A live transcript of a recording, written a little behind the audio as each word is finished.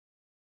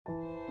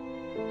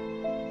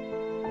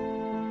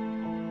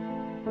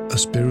A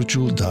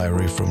spiritual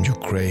diary from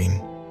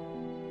Ukraine,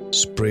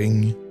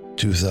 spring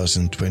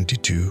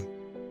 2022.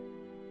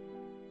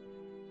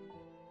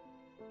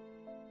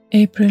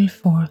 April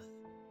 4th,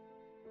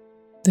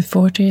 the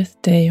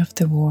 40th day of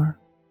the war.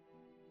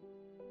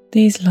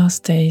 These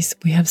last days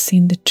we have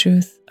seen the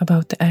truth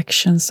about the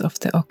actions of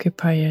the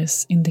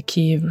occupiers in the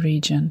Kyiv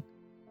region.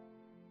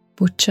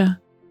 Bucha,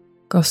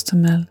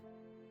 Gostomel,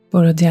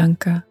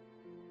 Borodyanka,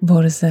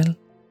 Vorzel.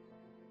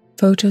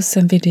 Photos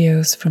and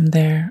videos from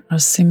there are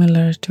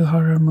similar to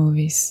horror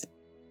movies.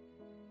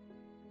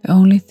 The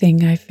only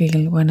thing I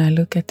feel when I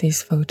look at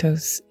these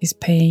photos is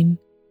pain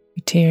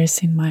with tears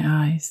in my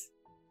eyes.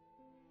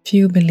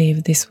 Few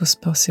believe this was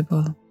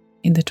possible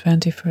in the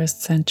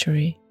 21st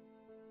century,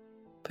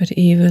 but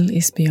evil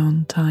is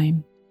beyond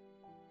time.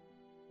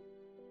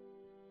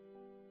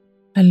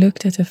 I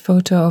looked at a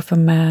photo of a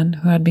man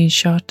who had been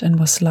shot and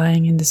was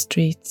lying in the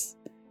streets,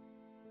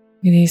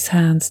 with his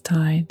hands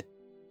tied.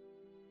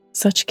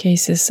 Such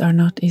cases are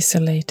not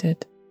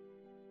isolated.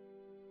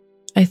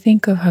 I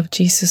think of how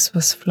Jesus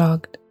was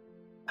flogged,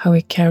 how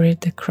he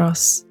carried the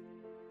cross,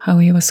 how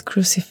he was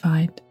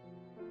crucified.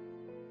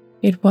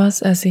 It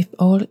was as if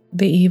all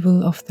the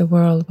evil of the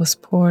world was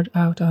poured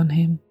out on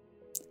him.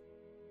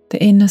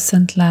 The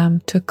innocent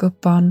Lamb took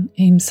upon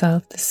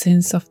himself the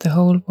sins of the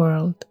whole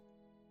world.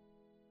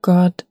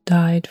 God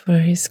died for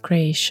his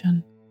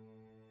creation.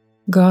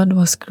 God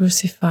was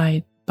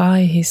crucified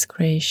by his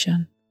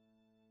creation.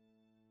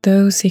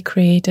 Those he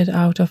created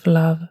out of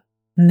love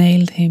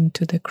nailed him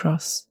to the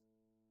cross.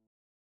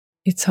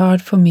 It's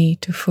hard for me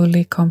to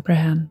fully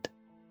comprehend.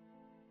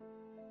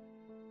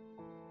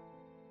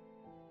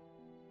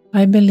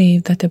 I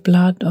believe that the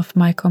blood of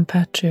my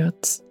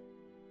compatriots,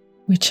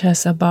 which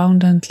has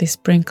abundantly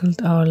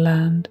sprinkled our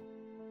land,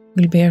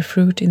 will bear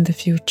fruit in the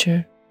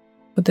future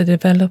for the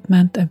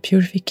development and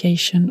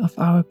purification of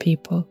our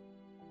people.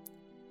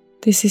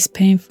 This is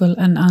painful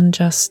and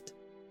unjust,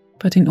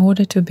 but in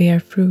order to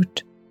bear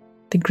fruit,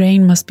 the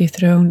grain must be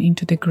thrown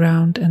into the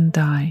ground and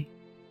die.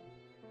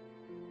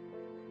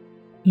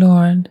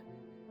 Lord,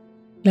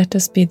 let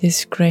us be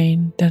this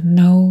grain that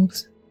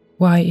knows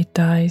why it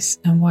dies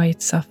and why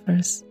it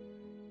suffers.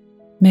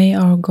 May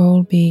our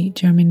goal be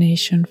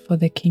germination for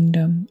the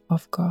kingdom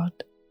of God.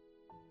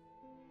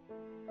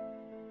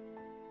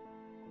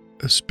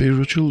 A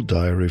spiritual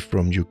diary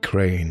from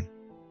Ukraine,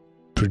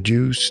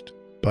 produced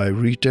by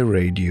Rita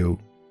Radio,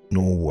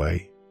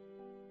 Norway.